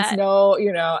attachments, that. no,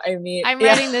 I mean, I'm yeah.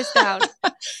 writing this down.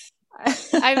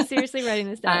 I'm seriously writing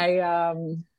this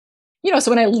down.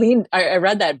 So when I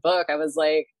read that book, I was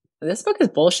like, this book is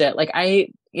bullshit. Like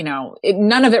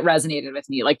none of it resonated with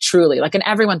me, like truly, like, and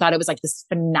everyone thought it was like this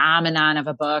phenomenon of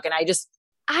a book. And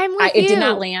I'm with it did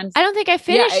not you. land. I don't think I Yeah,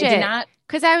 finished it did it not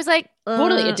because I was like,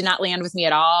 totally. It did not land with me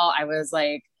at all. I was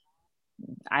like,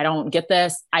 I don't get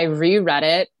this. I reread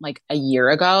it like a year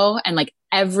ago, and like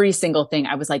every single thing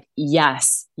I was like,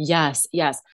 yes, yes,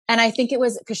 yes. And I think it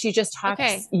was because she just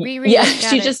okay, talks, reread yeah, it. Got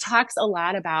she it. just talks a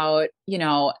lot about,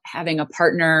 having a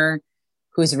partner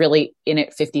who's really in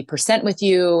it 50% with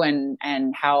you,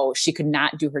 and how she could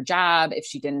not do her job if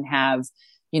she didn't have,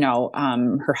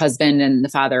 her husband and the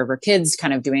father of her kids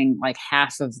kind of doing like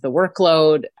half of the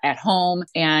workload at home.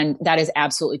 And that is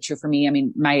absolutely true for me. I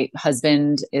mean, my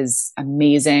husband is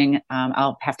amazing.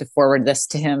 I'll have to forward this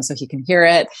to him so he can hear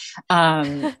it.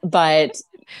 But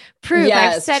Proof. I've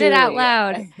yes, said it out truly.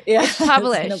 loud. Yeah, It's in a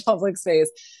published. public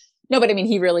space. No, but I mean,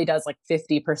 he really does like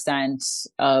 50%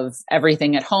 of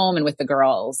everything at home and with the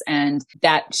girls. And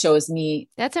that shows me,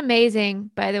 That's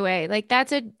amazing, by the way. Like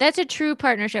that's a true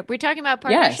partnership. We're talking about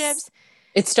yes, partnerships.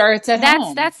 it starts at That's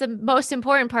home. that's the most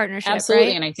important partnership, Absolutely.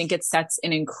 right? And I think it sets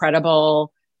an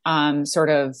incredible sort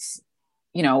of,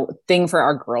 thing for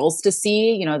our girls to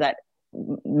see, that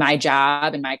my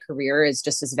job and my career is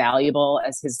just as valuable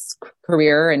as his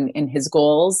career and his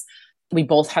goals. We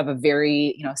both have a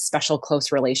very, special,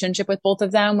 close relationship with both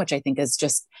of them, which I think is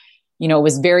just,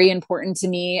 was very important to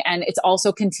me. And it's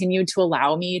also continued to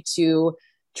allow me to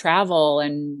travel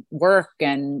and work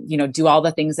and, do all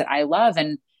the things that I love.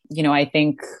 And, I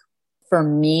think for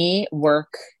me,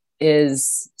 work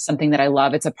is something that I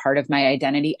love. It's a part of my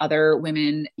identity. Other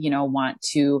women, want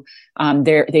to,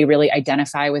 they really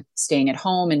identify with staying at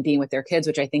home and being with their kids,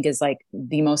 which I think is like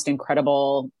the most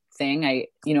incredible thing. I,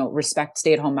 respect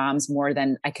stay-at-home moms more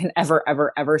than I can ever,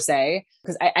 ever, ever say.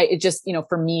 Because it just,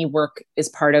 for me, work is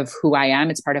part of who I am.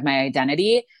 It's part of my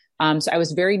identity. So I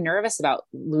was very nervous about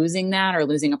losing that or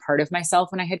losing a part of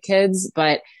myself when I had kids,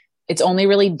 but it's only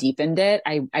really deepened it.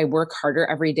 I work harder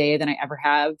every day than I ever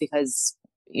have because,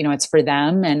 it's for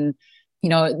them. And,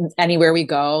 anywhere we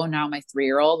go now, my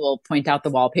 3-year-old will point out the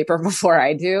wallpaper before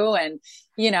I do. And,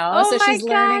 Oh so my she's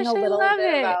learning gosh, a I little love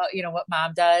bit it. about, what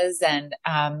mom does. And,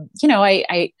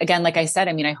 I, again, like I said,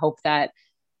 I mean, I hope that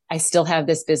I still have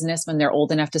this business when they're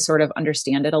old enough to sort of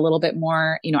understand it a little bit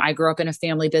more. I grew up in a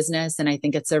family business and I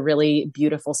think it's a really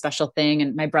beautiful, special thing.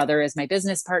 And my brother is my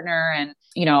business partner. And,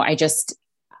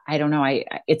 I don't know.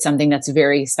 It's something that's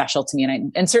very special to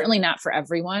me, and certainly not for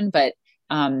everyone, but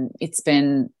it's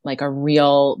been like a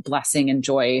real blessing and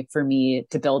joy for me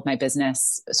to build my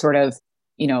business sort of,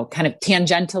 kind of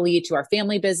tangentially to our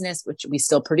family business, which we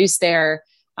still produce there,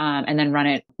 and then run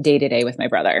it day to day with my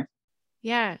brother.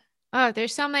 Yeah. Oh,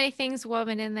 there's so many things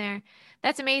woven in there.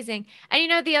 That's amazing.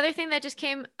 And the other thing that just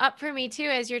came up for me too,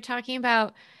 as you're talking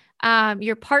about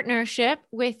your partnership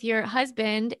with your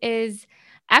husband is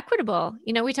equitable.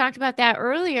 We talked about that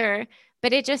earlier,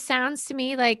 but it just sounds to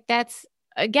me like that's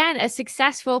again a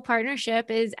successful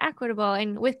partnership is equitable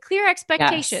and with clear Yes,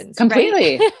 expectations, right?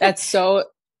 completely. That's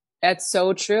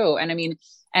so true. And I mean,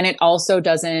 and it also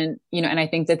doesn't, and I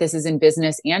think that this is in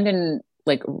business and in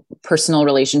like personal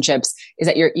relationships, is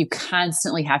that you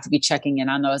constantly have to be checking in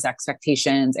on those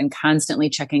expectations and constantly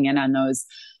checking in on those,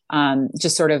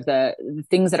 just sort of the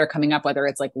things that are coming up, whether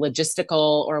it's like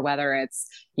logistical or whether it's,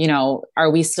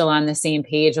 are we still on the same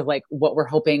page of like what we're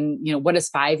hoping, what does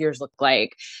 5 years look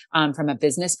like, from a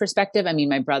business perspective? I mean,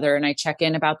 my brother and I check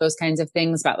in about those kinds of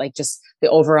things, about like just the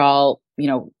overall,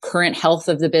 current health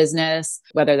of the business,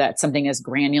 whether that's something as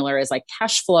granular as like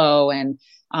cash flow and,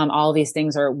 all these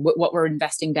things, or what we're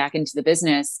investing back into the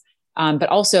business. But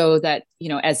also that,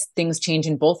 as things change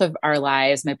in both of our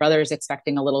lives, my brother is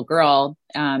expecting a little girl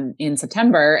in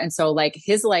September. And so like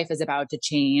his life is about to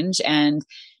change. And,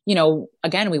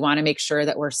 again, we want to make sure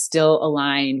that we're still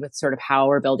aligned with sort of how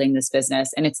we're building this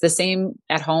business. And it's the same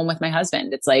at home with my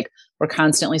husband. It's like, we're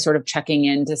constantly sort of checking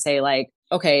in to say like,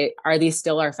 okay, are these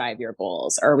still our 5-year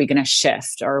goals? Or are we going to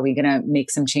shift? Or are we going to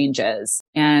make some changes?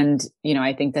 And,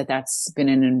 I think that that's been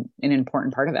an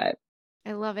important part of it.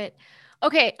 I love it.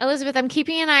 Okay, Elizabeth, I'm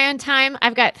keeping an eye on time.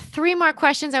 I've got 3 more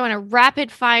questions I want to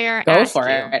rapid fire Go ask for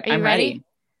you. it. Are you I'm ready? ready.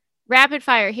 Rapid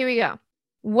fire. Here we go.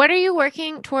 What are you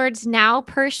working towards now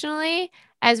personally,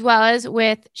 as well as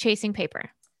with chasing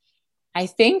paper? I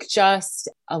think just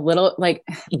a little like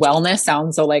wellness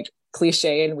sounds so like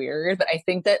cliche and weird, but I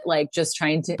think that like just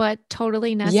trying to, But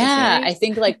totally yeah, I necessary.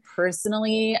 think like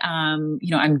personally, I'm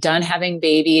done having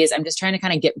babies. I'm just trying to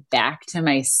kind of get back to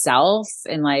myself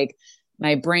and like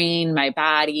my brain, my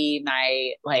body,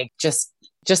 my like just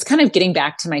kind of getting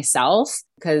back to myself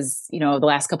because the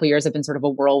last couple of years have been sort of a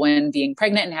whirlwind being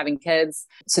pregnant and having kids.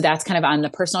 So that's kind of on the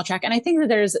personal track. And I think that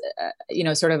there's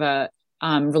sort of a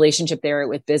relationship there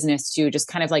with business too, just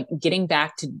kind of like getting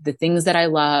back to the things that I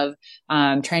love,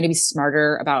 trying to be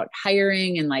smarter about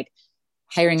hiring and like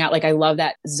hiring out. Like I love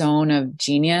that zone of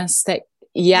genius that,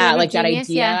 yeah, Zone of like that genius.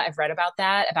 Yeah. idea. I've read about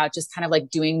that, about just kind of like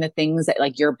doing the things that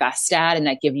like you're best at and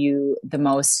that give you the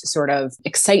most sort of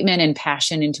excitement and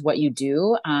passion into what you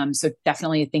do. So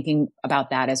definitely thinking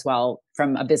about that as well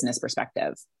from a business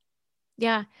perspective.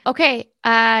 Yeah. Okay.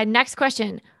 Next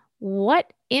question.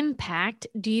 What impact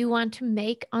do you want to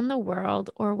make on the world,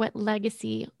 or what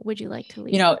legacy would you like to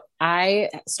leave? I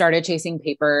started chasing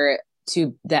paper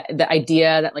to the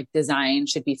idea that like design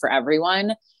should be for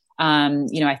everyone.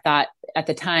 I thought at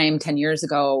the time, 10 years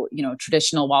ago,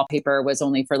 traditional wallpaper was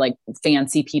only for like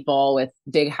fancy people with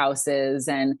big houses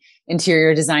and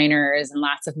interior designers and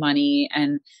lots of money.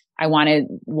 And I wanted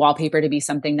wallpaper to be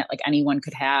something that like anyone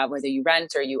could have, whether you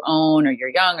rent or you own, or you're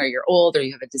young or you're old, or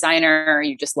you have a designer, or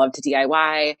you just love to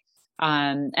DIY.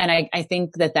 And I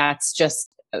think that that's just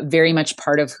very much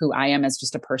part of who I am as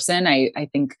just a person. I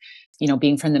think,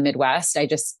 being from the Midwest, I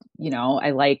just,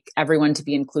 I like everyone to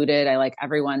be included. I like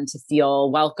everyone to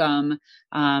feel welcome.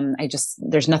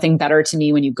 There's nothing better to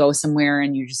me when you go somewhere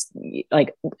and you just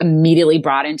like immediately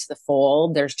brought into the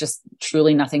fold. There's just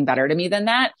truly nothing better to me than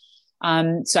that.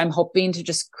 So I'm hoping to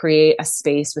just create a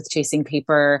space with Chasing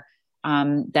Paper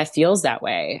that feels that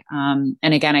way. And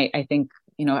again, I think,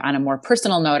 on a more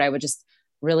personal note, I would just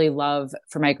really love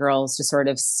for my girls to sort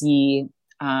of see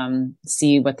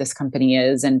what this company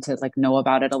is and to like know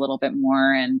about it a little bit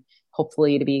more and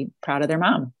hopefully to be proud of their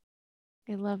mom.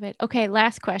 I love it. Okay.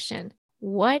 Last question.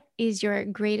 What is your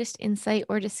greatest insight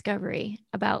or discovery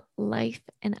about life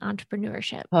and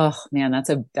entrepreneurship? Oh man, that's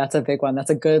a big one.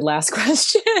 That's a good last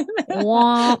question.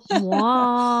 Womp,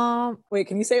 womp. Wait,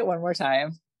 can you say it one more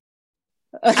time?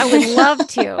 I would love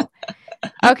to.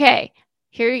 Okay.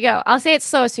 Here you go. I'll say it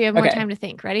slow so you have more Okay. time to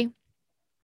think. Ready?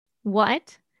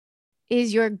 What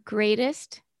is your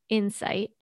greatest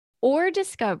insight or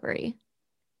discovery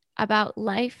about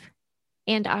life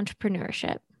and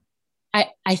entrepreneurship?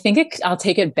 I think I'll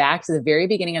take it back to the very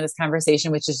beginning of this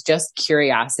conversation, which is just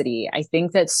curiosity. I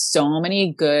think that so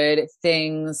many good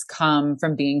things come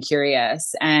from being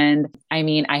curious. And I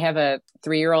mean, I have a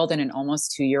 3-year-old and an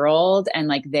almost 2-year-old, and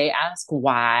like they ask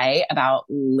why about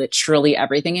literally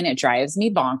everything, and it drives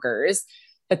me bonkers.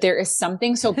 But there is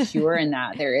something so pure in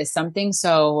that. There is something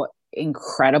so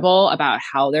incredible about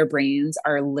how their brains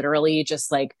are literally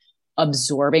just like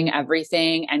absorbing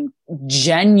everything and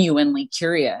genuinely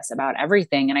curious about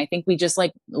everything. And I think we just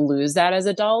like lose that as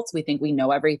adults. We think we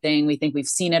know everything. We think we've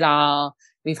seen it all.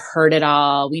 We've heard it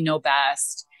all. We know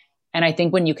best. And I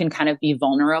think when you can kind of be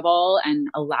vulnerable and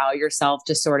allow yourself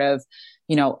to sort of,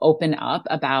 open up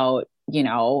about,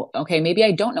 okay, maybe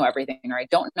I don't know everything, or I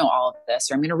don't know all of this,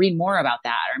 or I'm going to read more about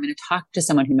that, or I'm going to talk to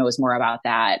someone who knows more about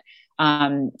that.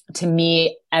 To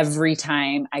me, every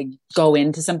time I go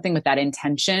into something with that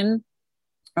intention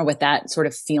or with that sort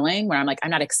of feeling where I'm like, I'm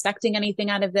not expecting anything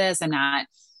out of this. I'm not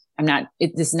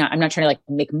trying to like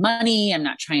make money. I'm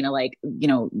not trying to like,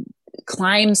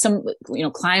 climb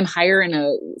climb higher in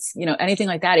a, anything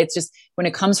like that. It's just when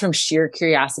it comes from sheer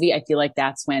curiosity, I feel like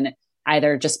that's when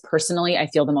either just personally, I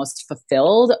feel the most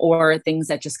fulfilled, or things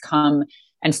that just come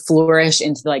and flourish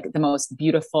into like the most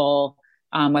beautiful,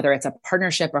 whether it's a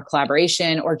partnership or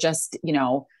collaboration, or just,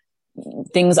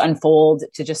 things unfold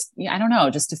to just, I don't know,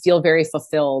 just to feel very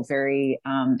fulfilled, very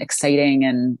exciting.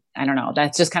 And I don't know,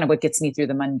 that's just kind of what gets me through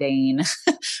the mundane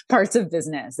parts of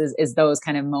business is those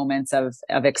kind of moments of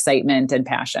excitement and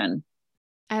passion.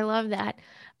 I love that.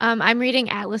 I'm reading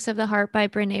Atlas of the Heart by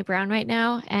Brene Brown right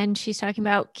now, and she's talking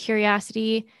about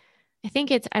curiosity. I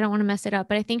don't want to mess it up,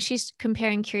 but I think she's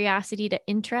comparing curiosity to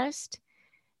interest.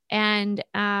 And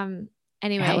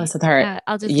anyway, Atlas of the Heart.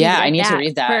 I'll just leave Yeah, it I at need to that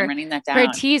read that. I'm writing that for a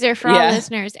down. teaser for all Yeah.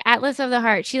 listeners. Atlas of the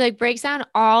Heart. She like breaks down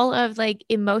all of like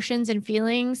emotions and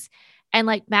feelings and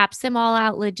like maps them all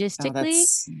out Oh, logistically.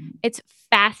 It's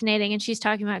fascinating. And she's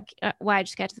talking about why I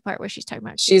just got to the part where she's talking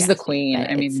about she's the curiosity. queen.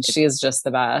 I mean, she is just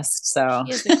the best. So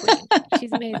She is the queen.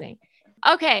 She's amazing.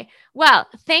 Okay. Well,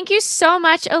 thank you so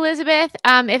much, Elizabeth.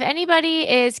 If anybody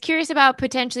is curious about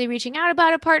potentially reaching out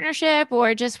about a partnership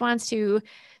or just wants to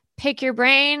pick your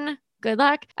brain, good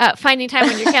luck finding time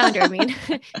on your calendar. I mean,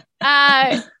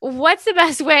 what's the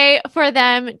best way for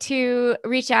them to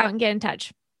reach out and get in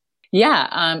touch?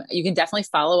 Yeah, you can definitely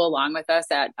follow along with us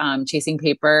at Chasing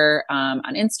Paper on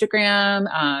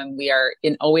Instagram. We are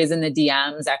always in the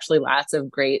DMs. Actually, lots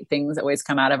of great things always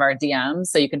come out of our DMs.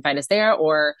 So you can find us there,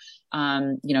 or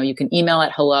you can email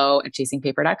at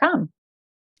hello@chasingpaper.com.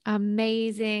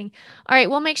 Amazing. All right.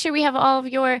 We'll make sure we have all of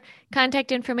your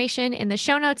contact information in the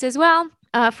show notes as well.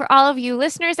 For all of you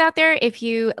listeners out there, if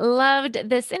you loved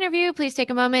this interview, please take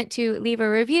a moment to leave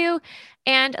a review.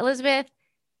 And Elizabeth,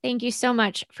 thank you so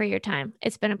much for your time.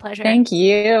 It's been a pleasure. Thank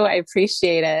you. I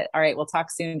appreciate it. All right. We'll talk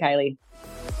soon, Kylie.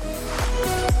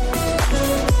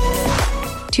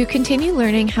 To continue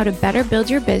learning how to better build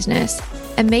your business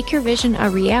and make your vision a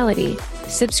reality,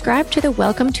 subscribe to the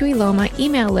Welcome to Eloma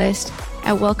email list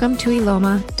at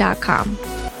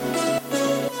welcometoeloma.com.